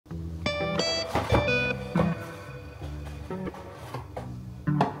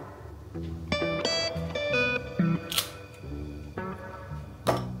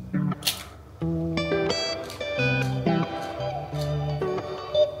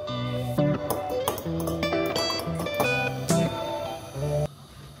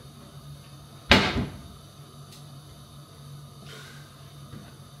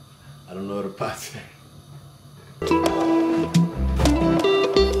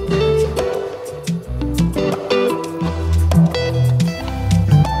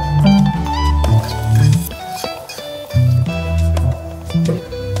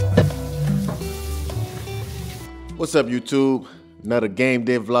What's up, YouTube? Another game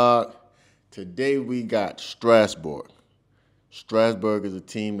day vlog. Today we got Strasbourg. Strasbourg is a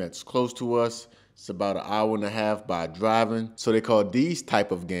team that's close to us. It's about an hour and a half by driving. So they call these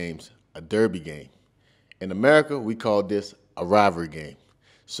type of games a derby game. In America, we call this a rivalry game.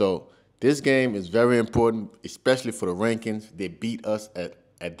 So this game is very important, especially for the rankings. They beat us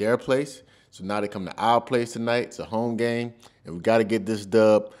at their place. So now they come to our place tonight. It's a home game, and we got to get this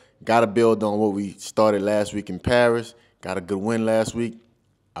dub. Got to build on what we started last week in Paris. Got a good win last week.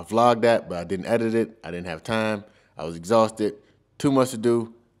 I vlogged that, but I didn't edit it. I didn't have time. I was exhausted. Too much to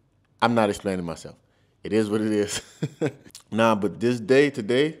do. I'm not explaining myself. It is what it is. But this day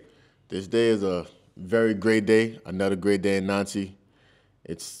today, this day is a very great day. Another great day in Nancy.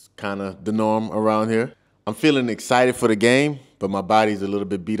 It's kind of the norm around here. I'm feeling excited for the game, but my body's a little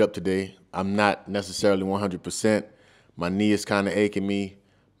bit beat up today. I'm not necessarily 100%. My knee is kind of aching me.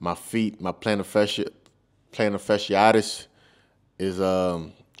 My feet, my plantar fasciitis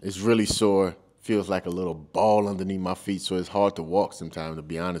is really sore. Feels like a little ball underneath my feet, so it's hard to walk sometimes, to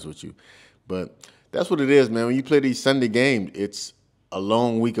be honest with you. But that's what it is, man. When you play these Sunday games, it's a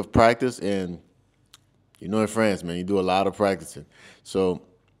long week of practice, and you know in France, man, you do a lot of practicing. So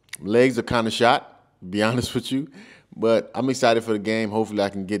legs are kind of shot, to be honest with you. But I'm excited for the game. Hopefully I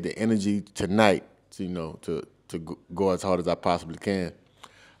can get the energy tonight to go as hard as I possibly can.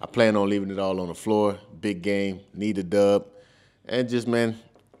 I plan on leaving it all on the floor. Big game, need a dub. And just, man,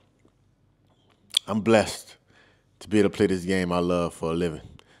 I'm blessed to be able to play this game I love for a living.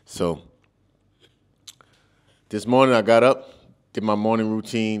 So this morning I got up, did my morning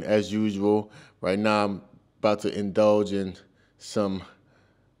routine as usual. Right now I'm about to indulge in some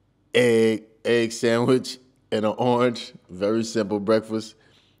egg sandwich and an orange. Very simple breakfast.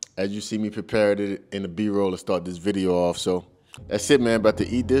 As you see me prepared it in the B-roll to start this video off. So that's it, man. About to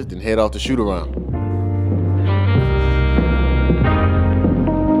eat this, then head off to shoot around.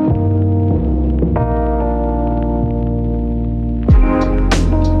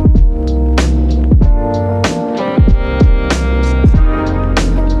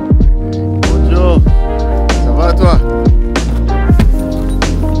 Bonjour. Ça va toi?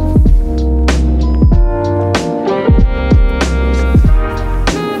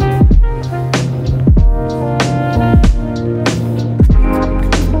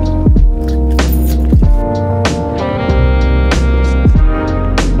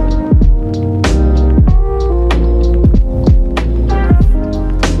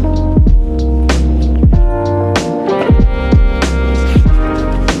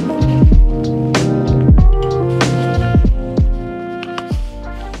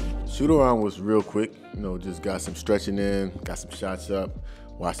 Shoot-around was real quick, just got some stretching in, got some shots up,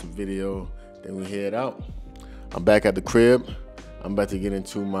 watched some video, then we head out. I'm back at the crib. I'm about to get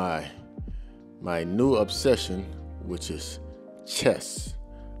into my new obsession, which is chess.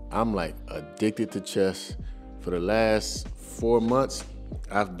 I'm like addicted to chess. For the last 4 months,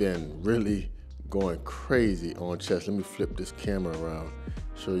 I've been really going crazy on chess. Let me flip this camera around,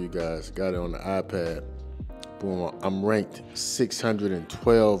 show you guys. Got it on the iPad. Boom, I'm ranked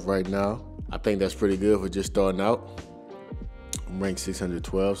 612 right now. I think that's pretty good for just starting out. I'm ranked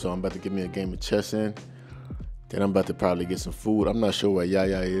 612, so I'm about to get me a game of chess in. Then I'm about to probably get some food. I'm not sure where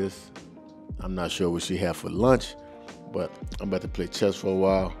Yaya is. I'm not sure what she had for lunch, but I'm about to play chess for a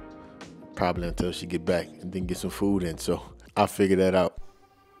while, probably until she get back, and then get some food in. So I'll figure that out.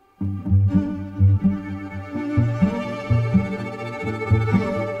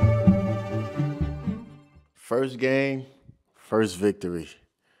 First game, first victory.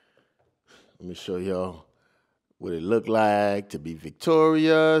 Let me show y'all what it looked like to be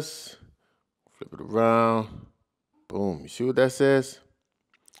victorious. Flip it around. Boom. You see what that says?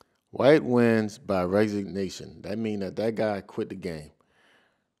 White wins by resignation. That means that guy quit the game.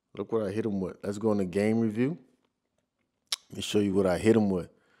 Look what I hit him with. Let's go on the game review. Let me show you what I hit him with.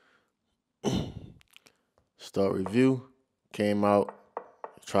 Start review. Came out.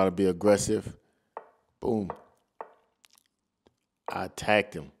 Try to be aggressive. Boom. I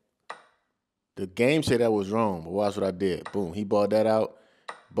attacked him. The game said that was wrong, but watch what I did. Boom. He bought that out,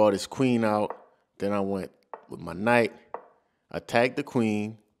 bought his queen out. Then I went with my knight, attacked the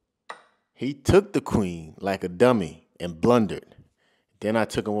queen. He took the queen like a dummy and blundered. Then I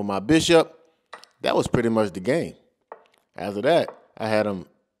took him with my bishop. That was pretty much the game. After that, I had him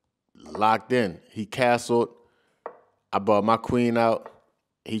locked in. He castled. I bought my queen out.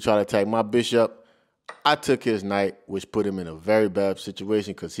 He tried to attack my bishop. I took his knight, which put him in a very bad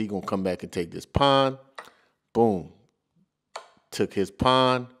situation because he's going to come back and take this pawn. Boom. Took his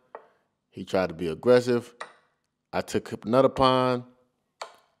pawn. He tried to be aggressive. I took another pawn,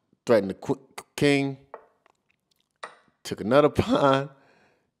 threatened the king. Took another pawn.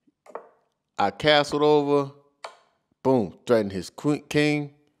 I castled over. Boom. Threatened his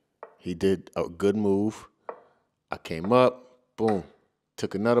king. He did a good move. I came up. Boom.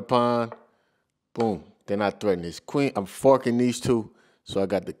 Took another pawn. Boom. Then I threatened his queen. I'm forking these two. So I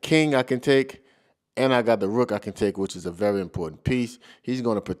got the king I can take, and I got the rook I can take, which is a very important piece. He's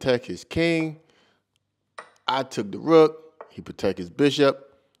going to protect his king. I took the rook. He protect his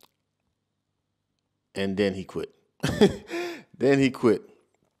bishop. And then he quit. Then he quit.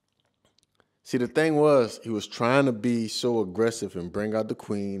 See, the thing was, he was trying to be so aggressive and bring out the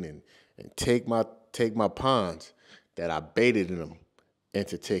queen and take my pawns that I baited him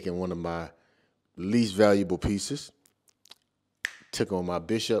into taking one of my least valuable pieces. Took on my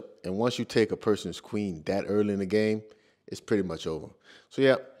bishop. And once you take a person's queen that early in the game, it's pretty much over. So,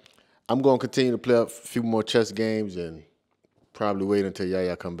 yeah, I'm going to continue to play a few more chess games and probably wait until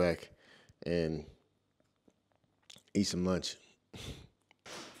Yaya come back and eat some lunch.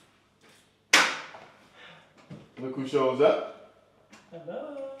 Look who shows up.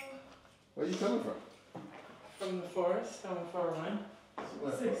 Hello. Where you coming from? From the forest, coming for a run.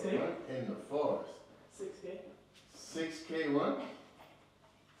 6K. In the forest. 6K. 6K run?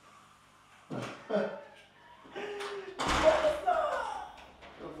 Go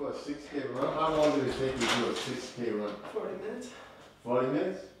for a 6K run? How long did it take you to do a 6K run? 40 minutes. 40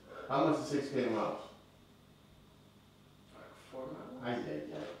 minutes? How much is 6K miles? 4 miles. I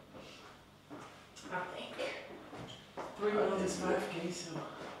get that. I think. 3 miles is 5K, so.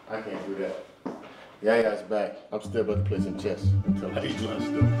 I can't do that. Yaya's back. I'm still about to play some chess until I eat lunch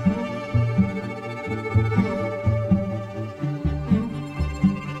though.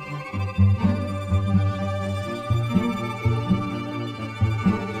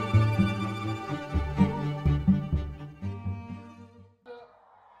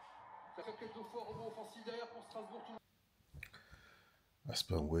 I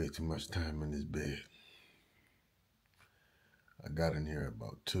spent way too much time in this bed. I got in here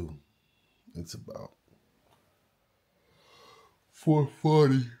about 2. It's about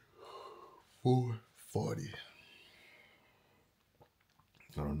 4:40. 4:40.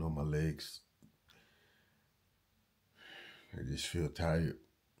 I don't know, my legs. I just feel tired.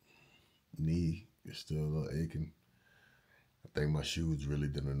 Knee is still a little aching. I think my shoes really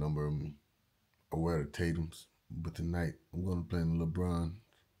did a number on me. I wear the Tatums, but tonight I'm gonna play in the LeBron.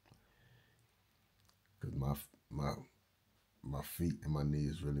 Cause my feet and my knee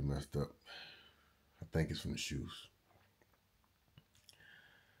is really messed up. I think it's from the shoes.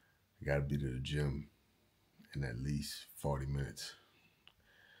 I gotta be to the gym in at least 40 minutes.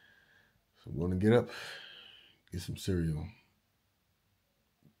 So I'm gonna get up, get some cereal,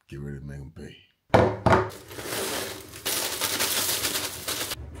 get ready to make them pay.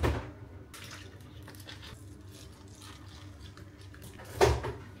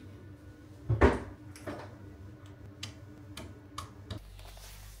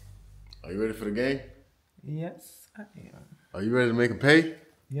 Are you ready for the game? Yes, I am. Are you ready to make them pay?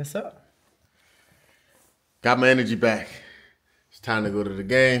 Yes, sir. Got my energy back. It's time to go to the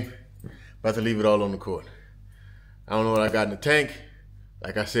game. About to leave it all on the court. I don't know what I got in the tank.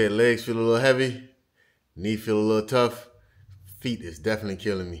 Like I said, legs feel a little heavy. Knee feel a little tough. Feet is definitely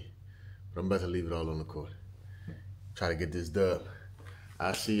killing me. But I'm about to leave it all on the court. Try to get this dub.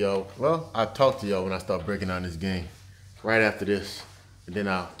 I'll see y'all. Well, I'll talk to y'all when I start breaking down this game. Right after this. And then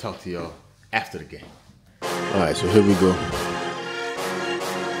I'll talk to y'all after the game. All right, so here we go.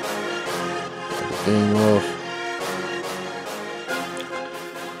 Game off.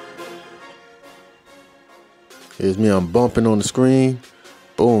 Here's me, I'm bumping on the screen.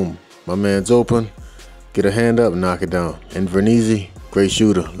 Boom, my man's open. Get a hand up, knock it down. And Vernizzi, great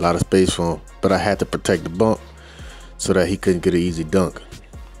shooter, a lot of space for him. But I had to protect the bump so that he couldn't get an easy dunk.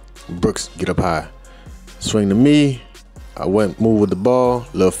 Brooks, get up high. Swing to me. I move with the ball,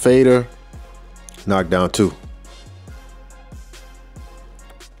 little fader, knock down 2.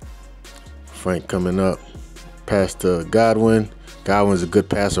 Frank coming up, pass to Godwin. Godwin's a good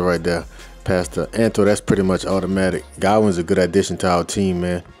passer right there. Pass to Anto, that's pretty much automatic. Godwin's a good addition to our team,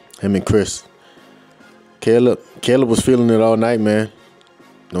 man. Him and Chris. Caleb was feeling it all night, man.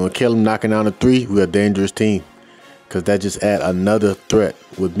 Knowing Caleb knocking down a 3, we're a dangerous team. Because that just add another threat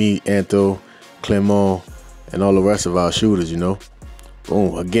with me, Anto, Clement, and all the rest of our shooters, you know.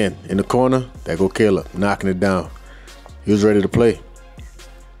 Boom, again, in the corner, there go Caleb, knocking it down. He was ready to play.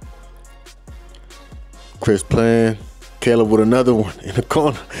 Chris playing, Caleb with another one in the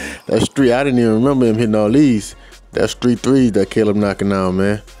corner. That's 3, I didn't even remember him hitting all these. That's 3 threes that Caleb knocking down,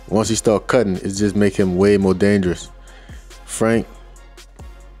 man. Once he start cutting, it just make him way more dangerous. Frank,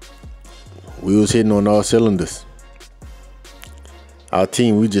 we was hitting on all cylinders. Our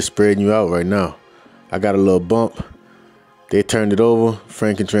team, we just spreading you out right now. I got a little bump. They turned it over.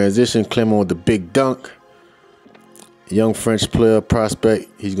 Frank in transition. Clement with the big dunk. Young French player, prospect.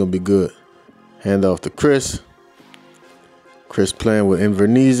 He's going to be good. Hand off to Chris. Chris playing with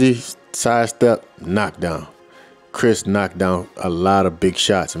Invernizzi. Sidestep, knockdown. Chris knocked down a lot of big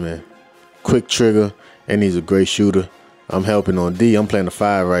shots, man. Quick trigger, and he's a great shooter. I'm helping on D. I'm playing the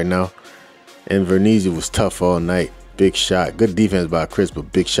 5 right now. Invernizzi was tough all night. Big shot. Good defense by Chris,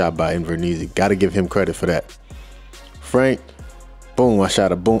 but big shot by Invernizzi. Got to give him credit for that. Frank, boom. I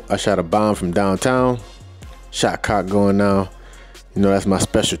shot a bomb from downtown. Shot clock going now. You know, that's my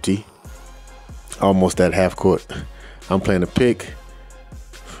specialty. Almost at half court. I'm playing a pick.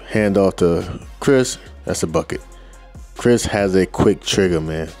 Hand off to Chris. That's a bucket. Chris has a quick trigger,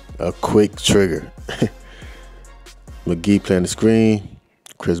 man. A quick trigger. McGee playing the screen.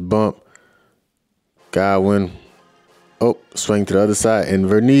 Chris bump. Godwin. Oh, swing to the other side.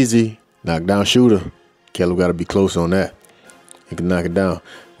 Invernizzi. Knockdown shooter. Caleb got to be close on that. He can knock it down.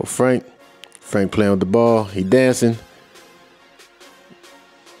 Well, Frank playing with the ball. He dancing.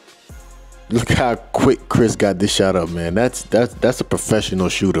 Look how quick Chris got this shot up, man. That's a professional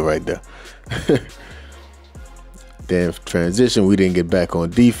shooter right there. Then transition, we didn't get back on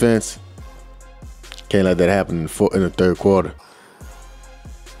defense. Can't let that happen in the third quarter.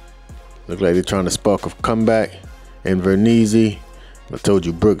 Look like they're trying to spark a comeback. And Invernizzi, I told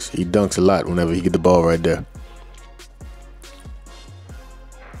you, Brooks, he dunks a lot whenever he get the ball right there.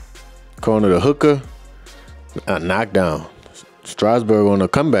 Corner the hooker, knockdown. Strasbourg on a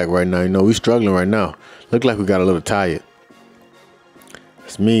comeback right now. You know, we struggling right now. Look like we got a little tired.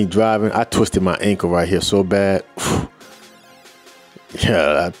 It's me driving. I twisted my ankle right here so bad.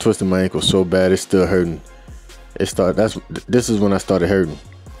 Yeah, I twisted my ankle so bad. It's still hurting. This is when I started hurting.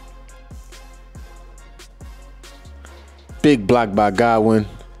 Big block by Godwin.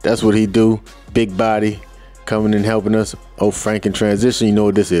 That's what he do. Big body coming in helping us. Oh, Frank in transition. You know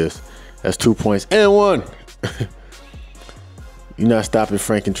what this is. That's 2 points and 1. You're not stopping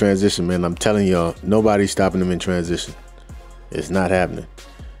Frank in transition, man. I'm telling y'all, nobody's stopping him in transition. It's not happening.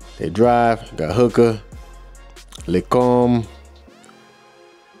 They drive, got Hooker, Lecombe,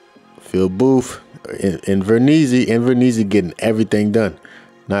 Phil Booth, Invernizzi getting everything done.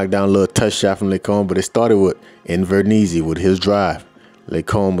 Knocked down a little touch shot from Lecombe, but it started with Invernizzi with his drive.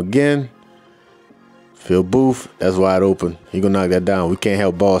 Lecombe again. Phil Booth, that's wide open. He gonna knock that down. We can't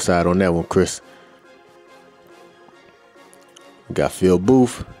help ball side on that one, Chris. We got Phil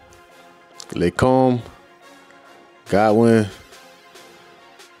Booth, Lecombe, Godwin,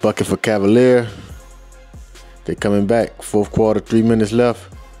 bucket for Cavalier. They coming back. Fourth quarter, 3 minutes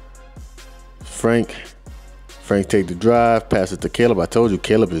left. Frank take the drive, pass it to Caleb. I told you,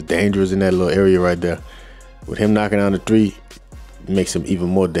 Caleb is dangerous in that little area right there. With him knocking down the 3, it makes him even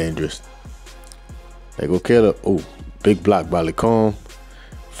more dangerous. There go Caleb. Oh, big block by Lecombe.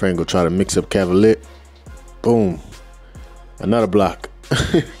 Frank go try to mix up Cavalier. Boom. Another block.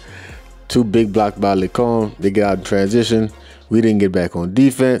 2 big blocks by Lecombe. They get out in transition. We didn't get back on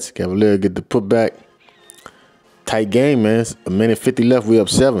defense. Cavalier get the putback. Tight game, man. It's a minute 50 left. We up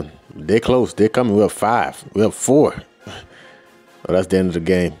 7. They're close. They're coming. We're up 5. We're up 4. Well, that's the end of the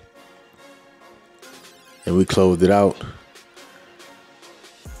game. And we closed it out.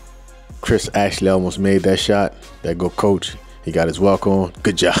 Chris actually almost made that shot. That go coach. He got his walk on.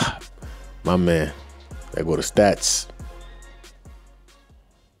 Good job. My man. That go to stats.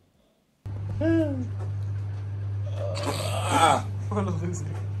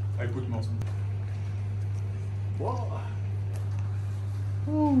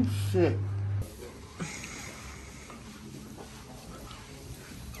 Oh, shit.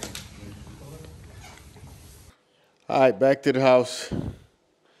 All right, back to the house.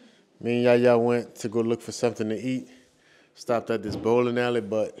 Me and Yaya went to go look for something to eat. Stopped at this bowling alley,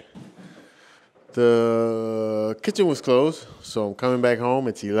 but the kitchen was closed. So I'm coming back home.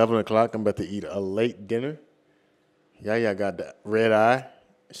 It's 11 o'clock. I'm about to eat a late dinner. Yaya got the red eye.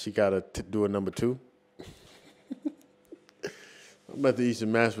 She got to do a number 2. I'm about to eat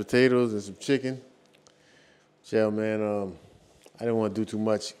some mashed potatoes and some chicken. Chill, man. I didn't want to do too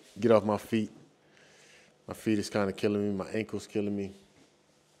much. Get off my feet. My feet is kind of killing me. My ankle's killing me.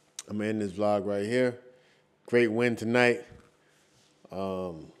 I'm going to end this vlog right here. Great win tonight.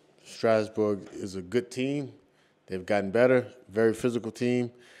 Strasbourg is a good team. They've gotten better. Very physical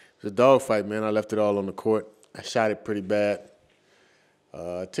team. It's a dogfight, man. I left it all on the court. I shot it pretty bad.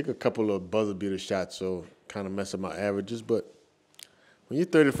 I took a couple of buzzer beater shots, so kind of messed up my averages. But when you're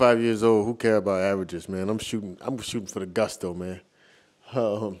 35 years old, who cares about averages, man? I'm shooting for the gusto, man.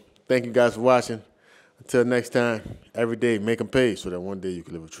 Thank you guys for watching. Until next time, every day make them pay so that one day you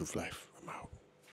can live a truth life.